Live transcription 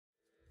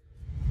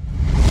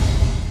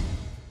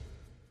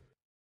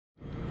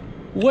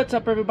What's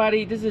up,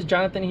 everybody? This is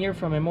Jonathan here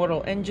from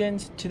Immortal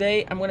Engines.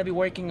 Today I'm going to be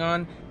working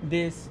on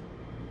this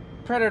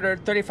Predator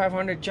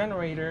 3500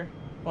 generator.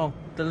 Well,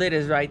 the lid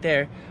is right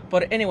there,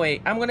 but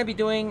anyway, I'm going to be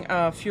doing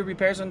a few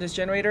repairs on this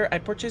generator. I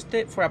purchased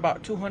it for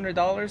about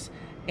 $200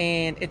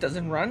 and it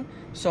doesn't run,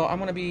 so I'm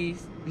going to be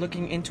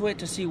looking into it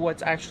to see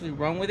what's actually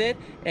wrong with it,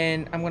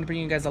 and I'm going to bring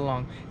you guys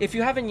along. If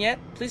you haven't yet,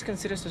 please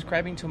consider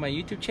subscribing to my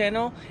YouTube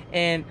channel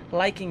and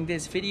liking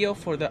this video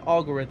for the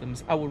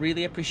algorithms. I will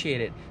really appreciate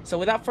it. So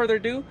without further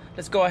ado,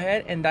 let's go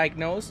ahead and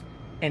diagnose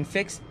and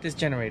fix this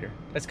generator.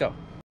 Let's go.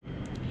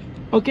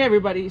 Okay,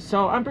 everybody,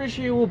 so I'm pretty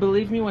sure you will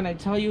believe me when I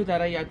tell you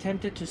that I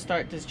attempted to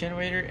start this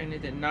generator and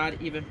it did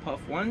not even puff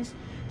once.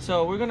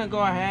 So we're gonna go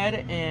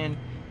ahead and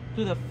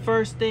do the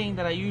first thing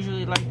that I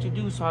usually like to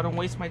do so I don't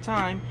waste my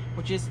time,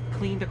 which is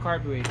clean the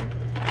carburetor.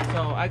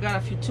 So I got a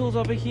few tools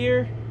over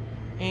here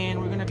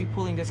and we're gonna be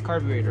pulling this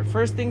carburetor.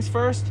 First things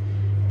first,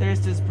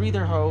 there's this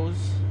breather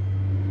hose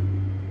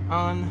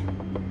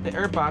on the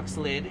airbox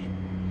lid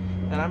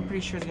that I'm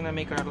pretty sure is gonna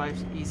make our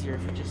lives easier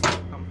if we just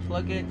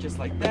unplug it just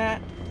like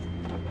that.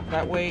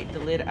 That way the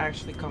lid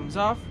actually comes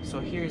off. So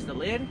here's the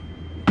lid.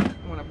 I'm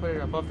gonna put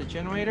it above the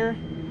generator.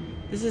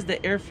 This is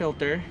the air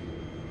filter.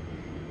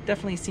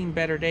 Definitely seen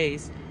better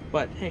days,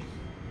 but hey,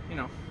 you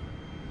know,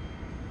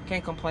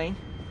 can't complain.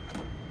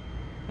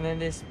 And then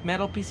this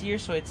metal piece here,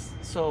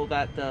 so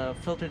that the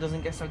filter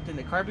doesn't get sucked in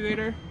the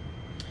carburetor.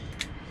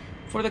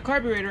 For the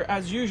carburetor,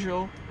 as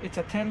usual, it's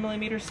a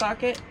 10mm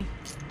socket.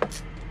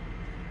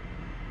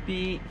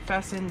 Be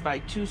fastened by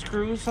 2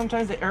 screws.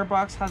 Sometimes the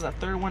airbox has a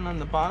third one on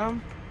the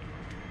bottom.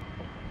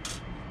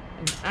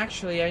 And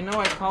actually, I know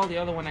I call the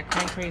other one a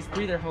crankcase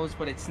breather hose,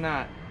 but it's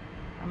not.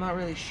 I'm not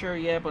really sure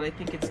yet, but I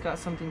think it's got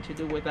something to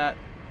do with that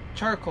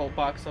charcoal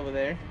box over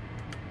there.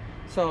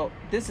 So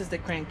this is the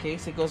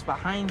crankcase. It goes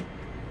behind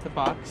the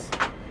box.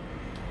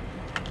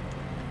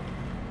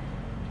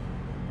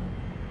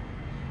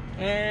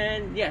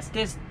 And yes,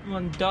 this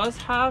one does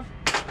have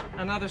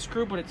another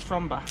screw, but it's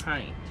from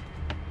behind.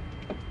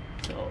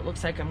 So it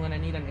looks like I'm gonna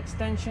need an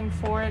extension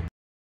for it.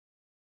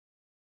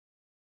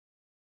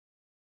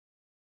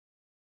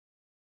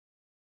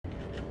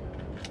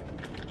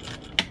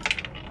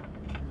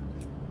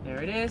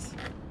 There it is.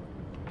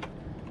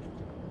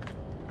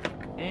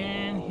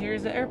 And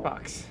here's the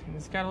airbox.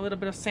 It's got a little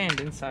bit of sand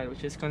inside,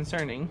 which is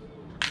concerning.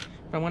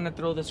 But I want to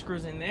throw the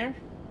screws in there,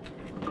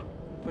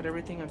 put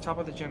everything on top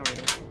of the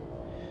generator.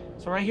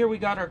 So right here we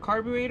got our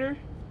carburetor.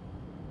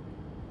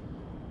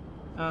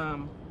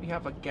 We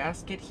have a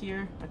gasket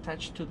here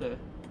attached to the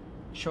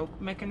choke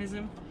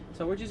mechanism.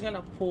 So we're just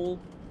gonna pull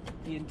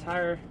the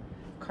entire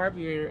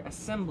carburetor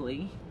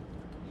assembly,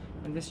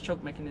 and this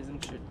choke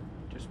mechanism should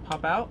just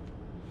pop out.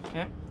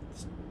 Okay.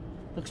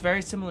 Looks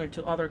very similar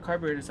to other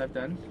carburetors I've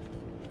done.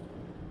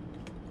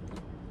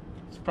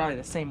 It's probably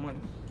the same one.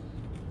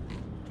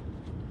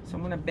 So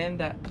I'm gonna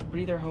bend that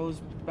breather hose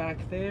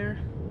back there.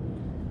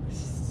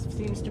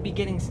 Seems to be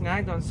getting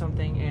snagged on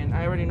something, and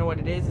I already know what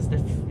it is.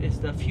 It's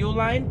the fuel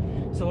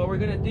line. So what we're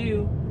gonna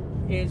do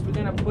is we're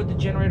gonna put the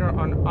generator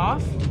on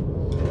off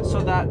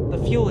so that the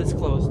fuel is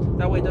closed.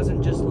 That way it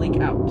doesn't just leak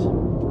out.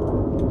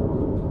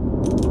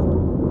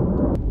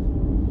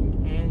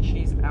 And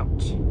she's out.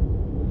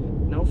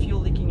 No fuel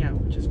leaking out,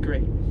 which is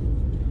great.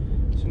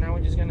 So now we're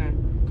just gonna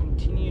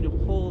continue to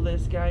pull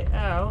this guy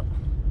out,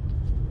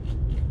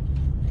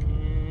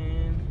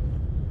 and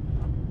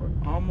we're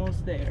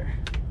almost there.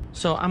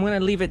 So I'm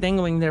gonna leave it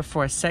dangling there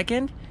for a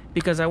second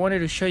because I wanted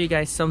to show you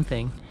guys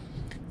something.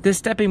 This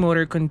stepping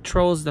motor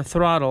controls the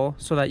throttle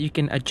so that you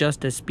can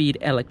adjust the speed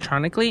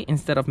electronically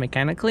instead of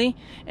mechanically.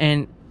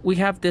 And we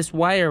have this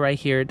wire right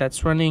here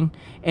that's running,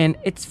 and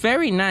it's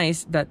very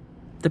nice that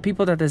the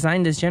people that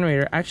designed this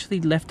generator actually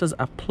left us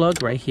a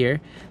plug right here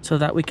so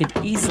that we could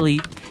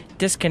easily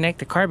disconnect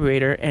the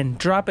carburetor and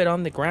drop it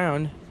on the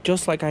ground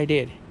just like I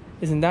did.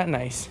 Isn't that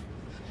nice?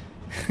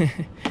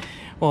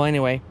 Well,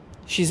 anyway,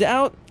 she's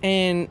out,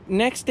 and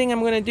next thing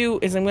I'm gonna do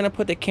is I'm gonna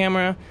put the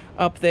camera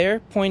up there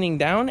pointing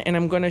down, and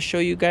I'm gonna show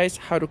you guys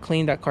how to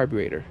clean that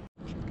carburetor.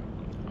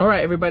 All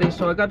right, everybody,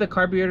 so I got the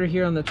carburetor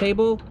here on the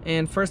table,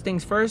 and first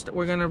things first,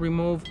 we're gonna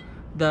remove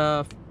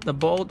the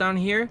bolt down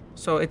here.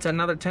 So it's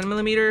another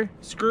 10mm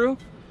screw.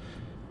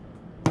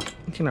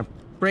 I'm gonna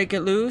break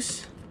it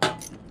loose,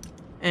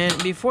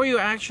 and before you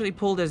actually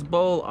pull this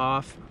bowl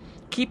off,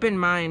 keep in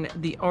mind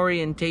the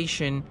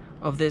orientation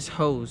of this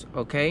hose.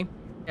 Okay,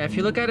 if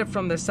you look at it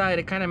from the side,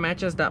 it kind of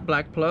matches that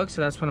black plug,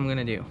 so that's what I'm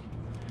gonna do.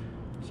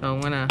 So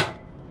I'm gonna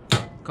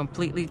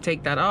completely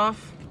take that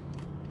off.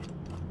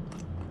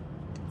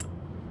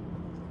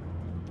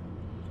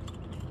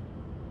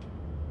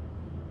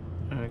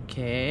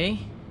 Okay.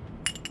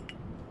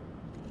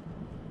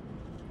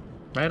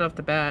 Right off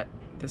the bat,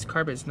 this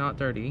carb is not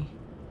dirty.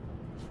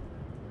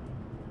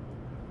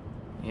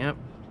 Yep.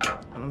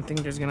 I don't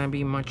think there's gonna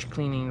be much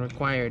cleaning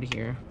required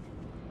here.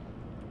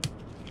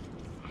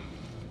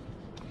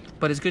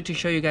 But it's good to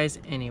show you guys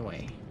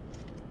anyway.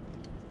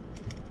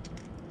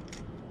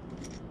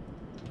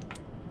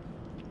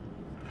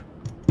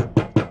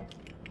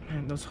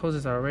 Man, those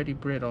hoses are already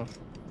brittle.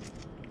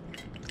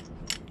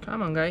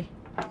 Come on, guy.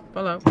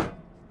 Follow.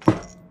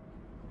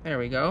 There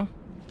we go.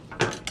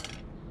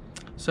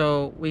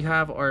 So we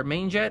have our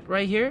main jet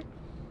right here.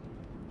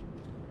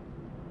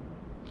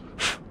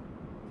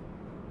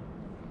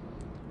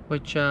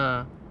 Which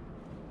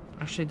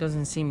actually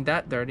doesn't seem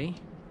that dirty.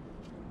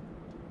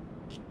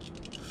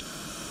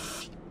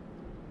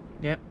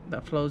 Yep,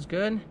 that flows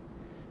good.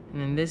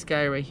 And then this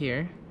guy right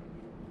here.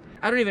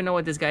 I don't even know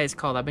what this guy is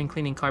called. I've been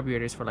cleaning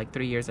carburetors for like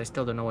 3 years. I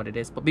still don't know what it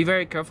is. But be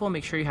very careful.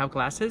 Make sure you have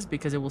glasses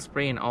because it will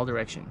spray in all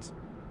directions.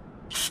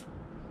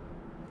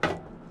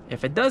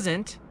 If it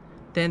doesn't,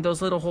 then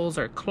those little holes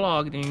are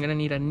clogged and you're gonna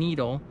need a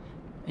needle,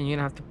 and you're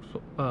gonna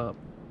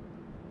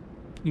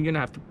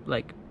have to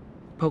like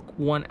poke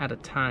one at a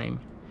time.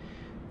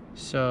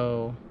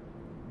 So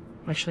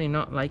I'm actually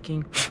not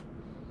liking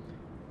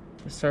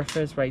the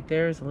surface right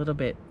there. Is a little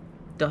bit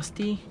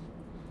dusty,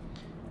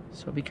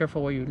 so be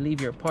careful where you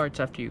leave your parts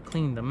after you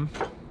clean them.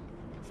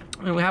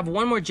 And we have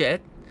one more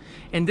jet,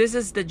 and this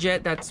is the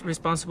jet that's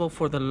responsible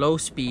for the low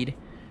speed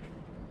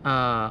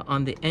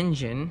on the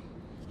engine.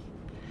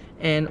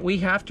 And we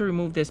have to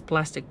remove this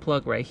plastic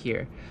plug right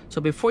here. So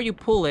before you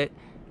pull it,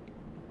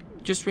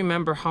 just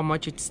remember how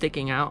much it's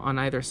sticking out on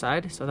either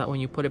side, so that when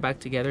you put it back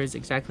together it's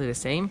exactly the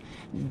same.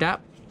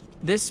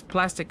 This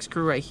plastic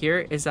screw right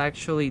here is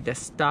actually the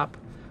stop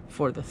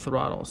for the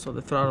throttle, so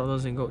the throttle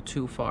doesn't go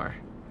too far.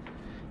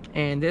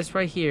 And this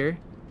right here,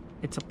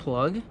 it's a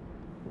plug,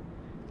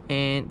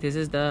 and this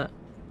is the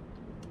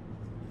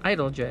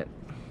idle jet,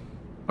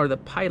 or the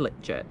pilot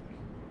jet.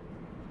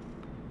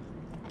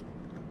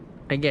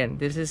 Again,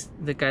 this is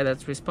the guy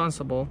that's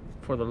responsible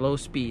for the low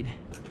speed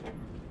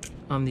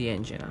on the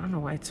engine. I don't know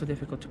why it's so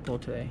difficult to pull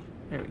today.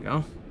 There we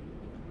go.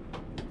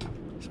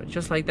 So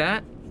just like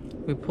that,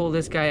 we pull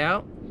this guy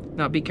out.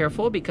 Now be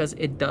careful because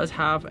it does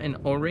have an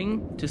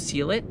O-ring to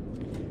seal it.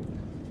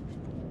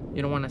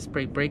 You don't want to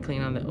spray brake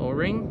clean on the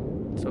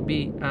O-ring, so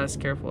be as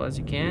careful as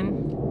you can.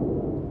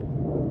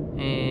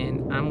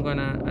 And I'm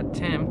gonna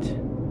attempt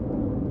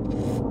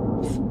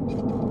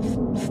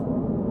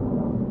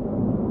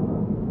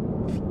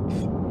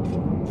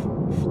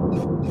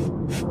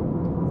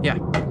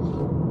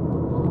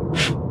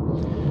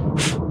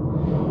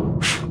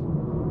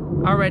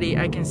already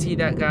I can see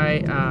that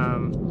guy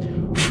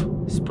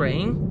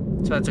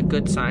spraying, so that's a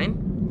good sign.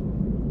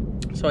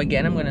 So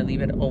again, I'm gonna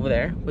leave it over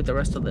there with the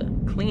rest of the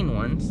clean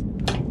ones.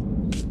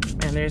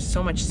 And there's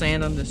so much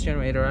sand on this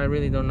generator, I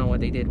really don't know what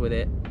they did with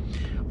it.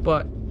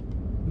 But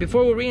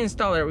before we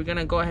reinstall it, we're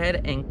gonna go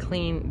ahead and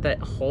clean that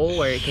hole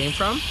where it came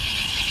from.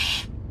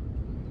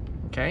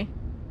 Okay,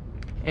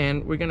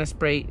 and we're gonna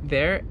spray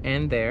there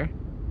and there.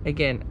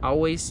 Again,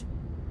 always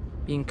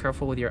being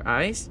careful with your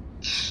eyes.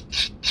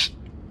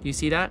 You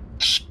see that?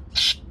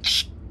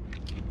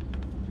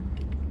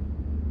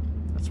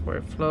 That's where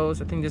it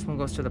flows. I think this one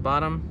goes to the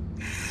bottom.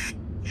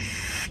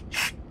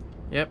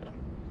 Yep.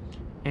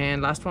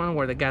 And last one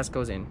where the gas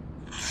goes in.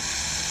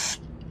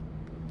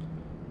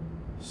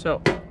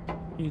 So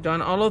you've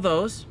done all of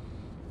those,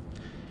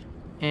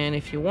 and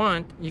if you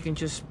want, you can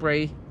just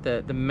spray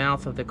the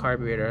mouth of the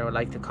carburetor, I would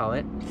like to call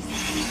it.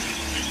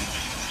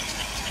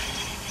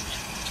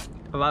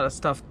 A lot of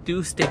stuff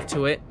do stick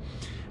to it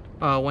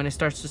when it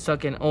starts to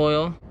suck in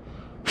oil.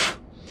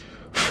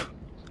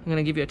 I'm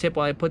gonna give you a tip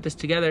while I put this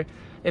together.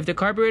 If the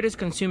carburetor is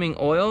consuming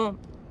oil,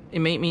 it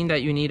may mean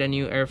that you need a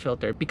new air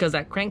filter, because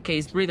that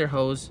crankcase breather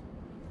hose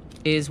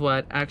is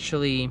what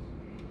actually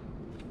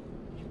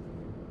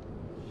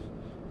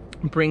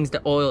brings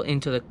the oil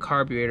into the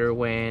carburetor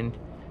when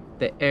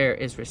the air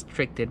is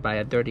restricted by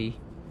a dirty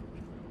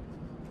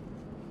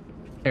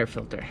air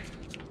filter.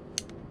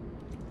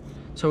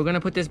 So we're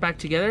gonna put this back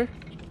together.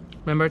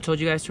 Remember I told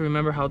you guys to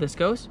remember how this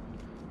goes?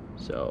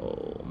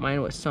 So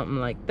mine was something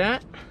like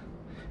that.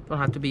 Don't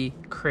have to be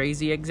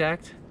crazy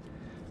exact,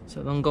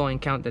 so don't go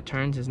and count the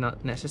turns, is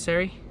not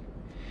necessary.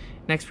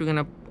 Next we're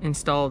gonna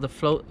install the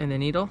float and the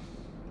needle,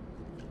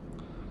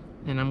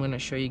 and I'm gonna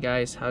show you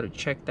guys how to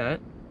check that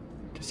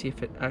to see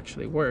if it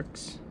actually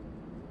works.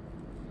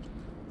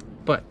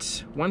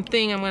 But one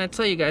thing I'm gonna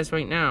tell you guys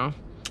right now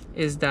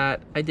is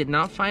that I did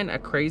not find a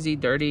crazy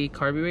dirty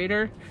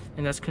carburetor,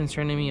 and that's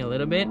concerning me a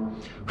little bit,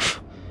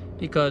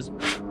 because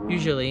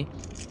usually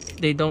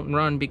they don't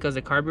run because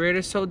the carburetor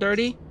is so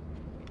dirty,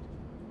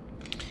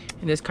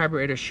 and this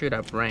carburetor should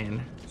have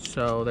ran.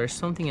 So there's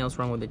something else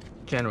wrong with the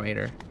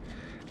generator.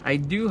 I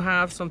do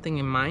have something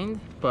in mind,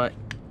 but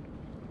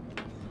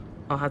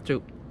I'll have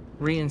to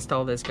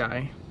reinstall this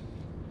guy,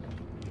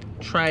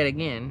 try it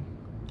again,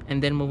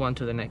 and then move on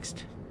to the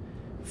next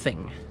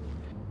thing.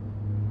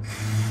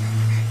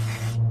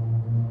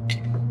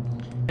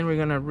 And we're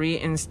gonna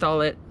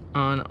reinstall it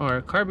on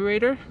our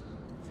carburetor.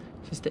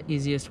 Just the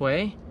easiest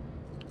way.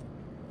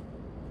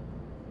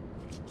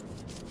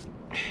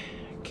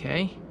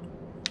 Okay.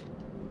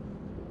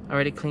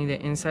 Already cleaned the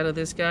inside of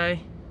this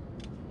guy.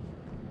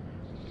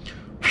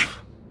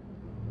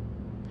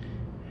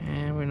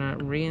 And we're gonna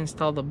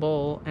reinstall the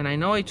bowl. And I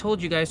know I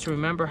told you guys to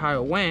remember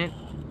how it went.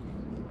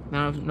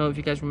 I don't know if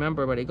you guys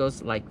remember, but it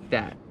goes like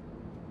that.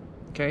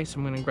 Okay, so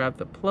I'm gonna grab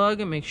the plug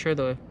and make sure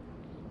the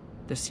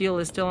the seal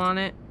is still on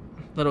it,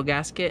 little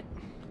gasket,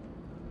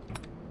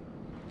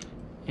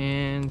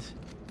 and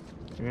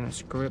you're gonna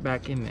screw it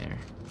back in there.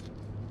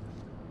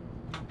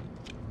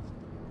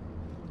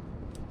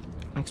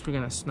 Next we're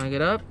gonna snug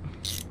it up.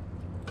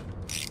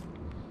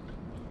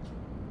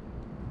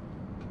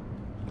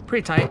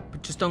 Pretty tight,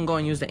 but just don't go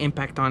and use the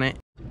impact on it.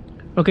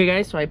 Okay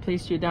guys, so I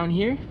placed you down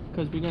here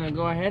because we're gonna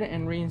go ahead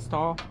and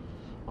reinstall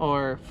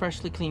our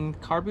freshly cleaned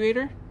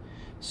carburetor.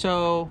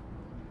 So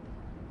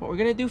what we're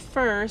gonna do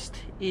first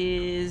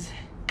is,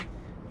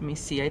 let me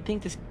see, I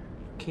think this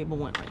cable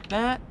went like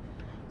that.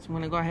 So I'm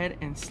gonna go ahead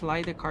and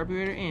slide the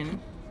carburetor in.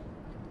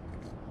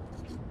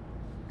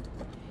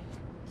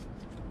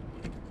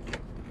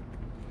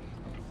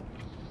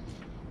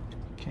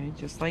 Okay,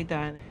 just like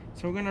that.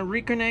 So we're gonna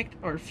reconnect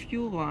our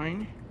fuel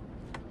line.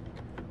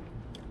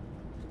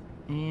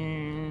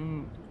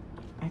 And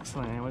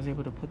excellent, I was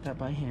able to put that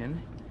by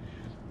hand.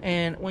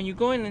 And when you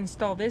go in and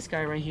install this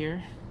guy right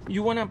here,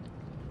 you wanna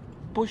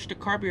push the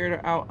carburetor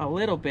out a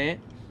little bit,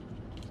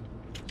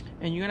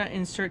 and you're gonna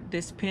insert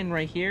this pin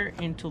right here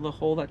into the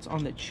hole that's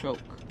on the choke,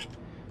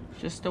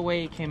 just the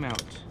way it came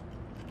out.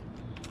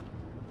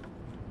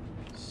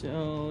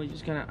 So you're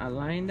just gonna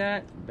align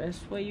that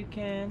best way you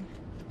can.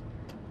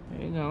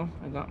 There you go,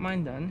 I got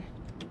mine done.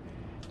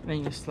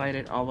 Then you slide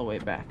it all the way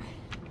back,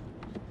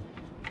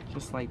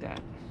 just like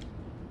that.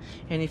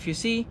 And if you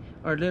see,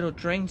 our little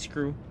drain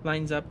screw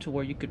lines up to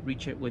where you could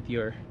reach it with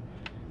your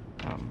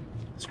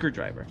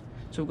screwdriver.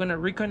 So we're gonna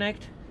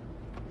reconnect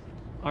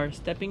our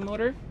stepping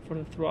motor for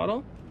the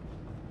throttle.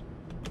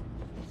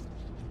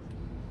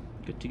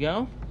 Good to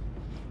go.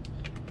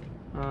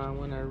 I'm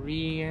gonna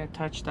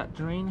reattach that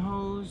drain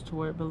hose to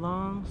where it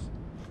belongs.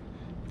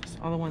 This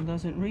other one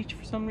doesn't reach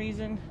for some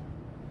reason.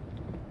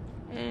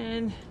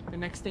 And the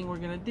next thing we're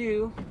gonna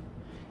do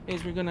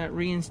is we're gonna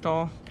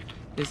reinstall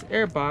this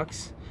air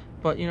box.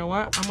 But you know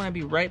what? I'm gonna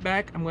be right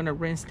back. I'm gonna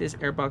rinse this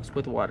air box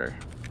with water.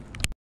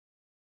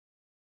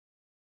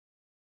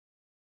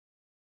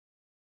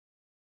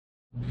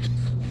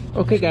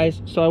 Okay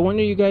guys, so I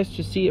wanted you guys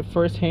to see it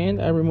firsthand.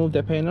 I removed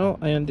the panel,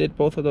 I undid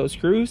both of those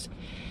screws,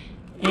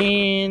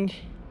 and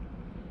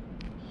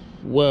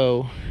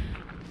whoa,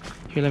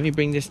 here, let me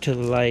bring this to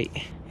the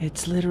light.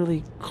 It's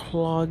literally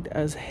clogged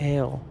as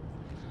hell.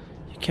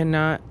 You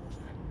cannot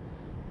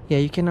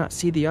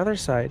see the other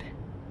side.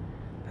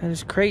 That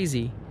is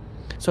crazy.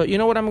 So you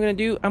know what I'm gonna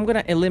do? I'm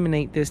gonna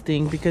eliminate this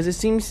thing because it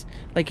seems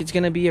like it's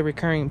gonna be a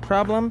recurring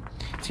problem.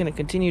 It's gonna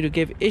continue to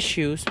give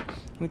issues.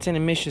 It's an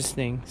emissions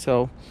thing.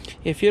 So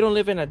if you don't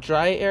live in a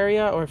dry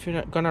area, or if you're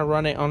not gonna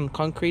run it on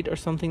concrete or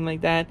something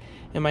like that,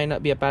 it might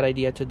not be a bad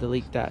idea to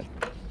delete that.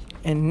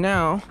 And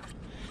now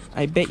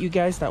I bet you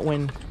guys that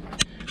when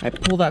I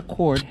pull that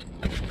cord,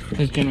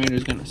 this generator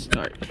is gonna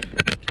start.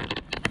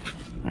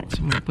 All right, so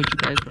I'm gonna put you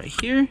guys right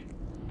here.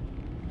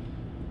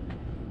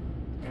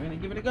 I'm gonna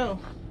give it a go.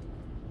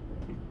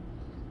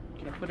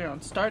 Gonna put it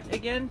on start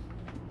again.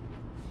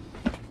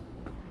 My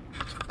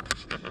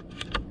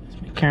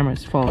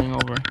camera's falling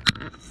over.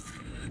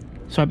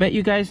 So I bet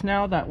you guys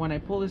now that when I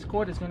pull this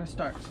cord, it's gonna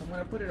start. So I'm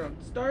gonna put it on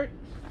start.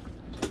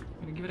 I'm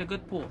gonna give it a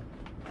good pull.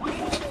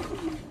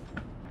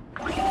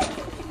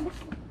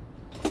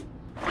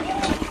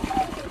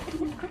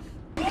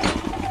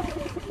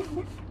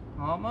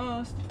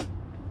 Almost.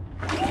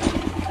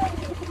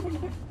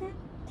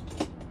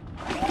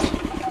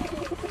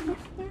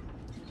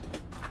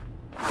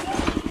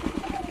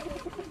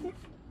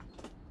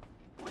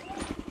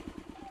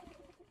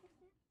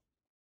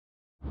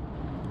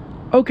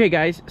 Okay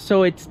guys,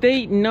 so it's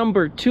day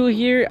number 2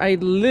 here. I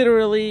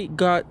literally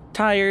got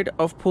tired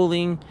of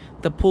pulling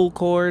the pull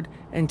cord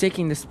and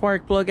taking the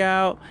spark plug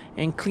out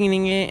and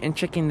cleaning it and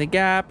checking the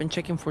gap and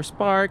checking for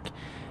spark.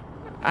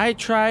 I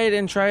tried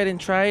and tried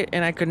and tried,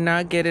 and I could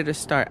not get it to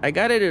start. I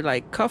got it to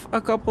like cuff a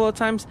couple of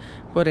times,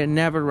 but it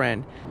never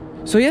ran.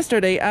 So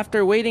yesterday,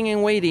 after waiting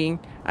and waiting,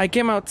 I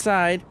came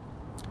outside.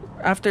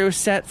 After it was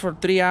set for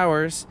 3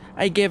 hours,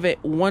 I gave it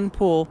one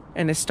pull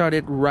and it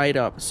started right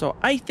up. So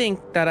I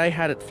think that I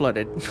had it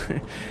flooded.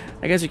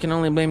 I guess you can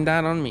only blame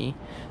that on me.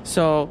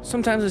 So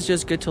sometimes it's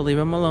just good to leave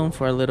them alone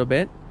for a little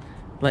bit,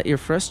 let your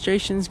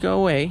frustrations go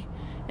away,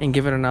 and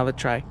give it another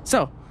try.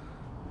 So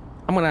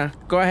I'm gonna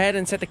go ahead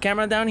and set the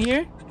camera down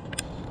here,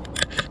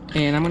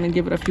 and I'm gonna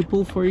give it a few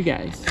pulls for you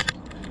guys.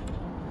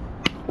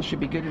 It should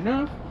be good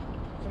enough.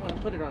 So I'm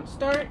gonna put it on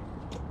start.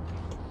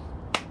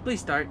 Please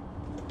start.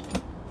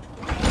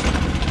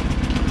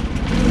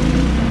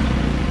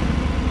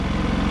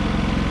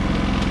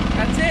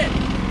 That's it.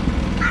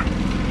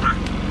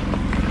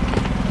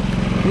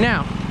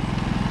 Now,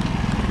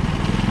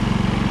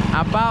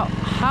 about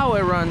how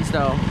it runs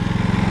though.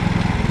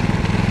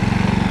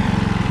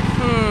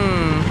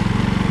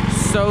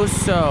 So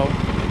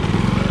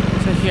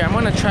here, I'm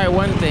gonna try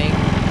one thing.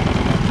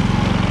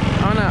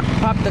 I'm gonna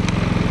pop the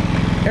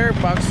air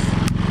box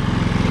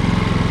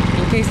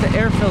in case the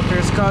air filter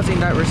is causing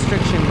that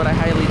restriction, but I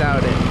highly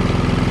doubt it.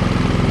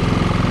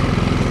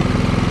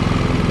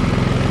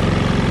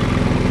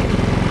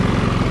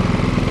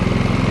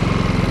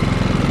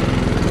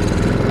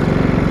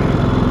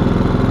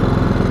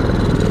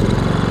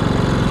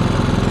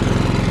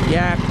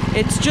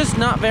 just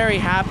not very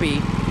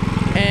happy.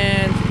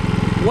 And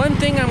one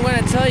thing I'm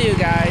going to tell you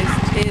guys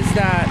is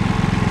that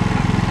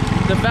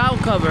the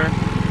valve cover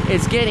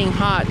is getting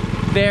hot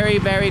very,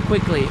 very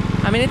quickly.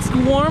 I mean, it's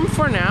warm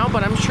for now,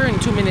 but I'm sure in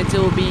 2 minutes it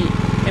will be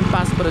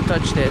impossible to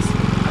touch this.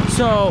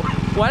 So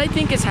what I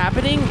think is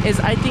happening is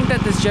I think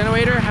that this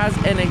generator has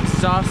an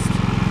exhaust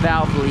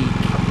valve leak.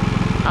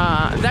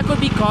 That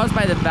could be caused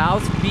by the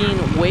valves being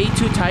way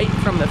too tight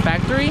from the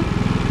factory,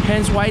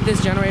 hence why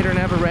this generator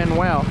never ran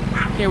well.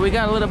 Here, we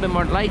got a little bit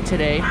more light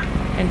today,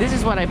 and this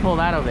is what I pulled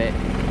out of it.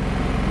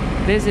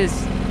 This is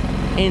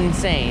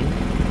insane.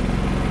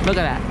 Look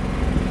at that.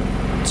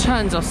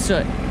 Tons of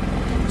soot.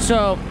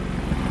 So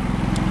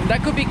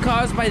that could be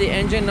caused by the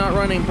engine not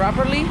running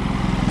properly.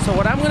 So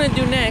what I'm gonna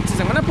do next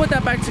is I'm gonna put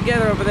that back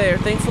together over there.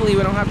 Thankfully,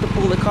 we don't have to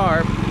pull the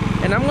carb.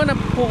 And I'm gonna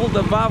pull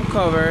the valve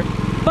cover,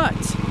 but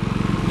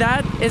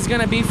that is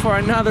gonna be for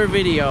another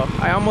video.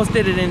 I almost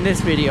did it in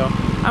this video.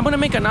 I'm gonna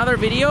make another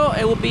video.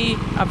 It will be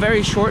a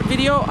very short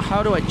video,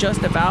 how to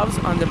adjust the valves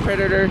on the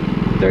Predator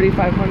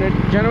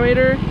 3500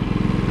 generator.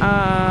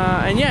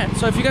 And yeah,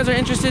 so if you guys are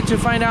interested to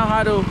find out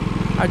how to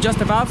adjust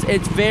the valves,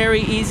 it's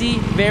very easy,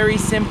 very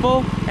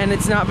simple, and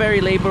it's not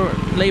very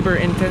labor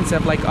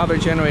intensive like other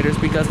generators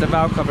because the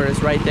valve cover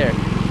is right there.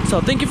 So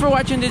thank you for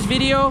watching this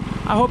video.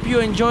 I hope you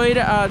enjoyed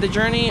the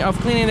journey of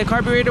cleaning the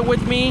carburetor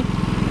with me.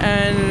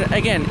 And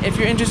again, if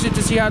you're interested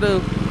to see how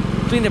to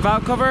clean the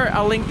valve cover,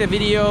 I'll link the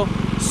video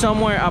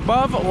somewhere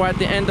above or at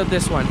the end of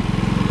this one.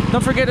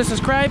 Don't forget to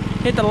subscribe,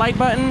 hit the like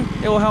button.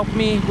 It will help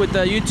me with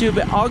the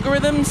YouTube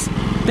algorithms.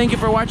 Thank you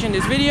for watching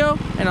this video,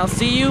 and I'll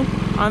see you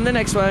on the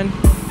next one.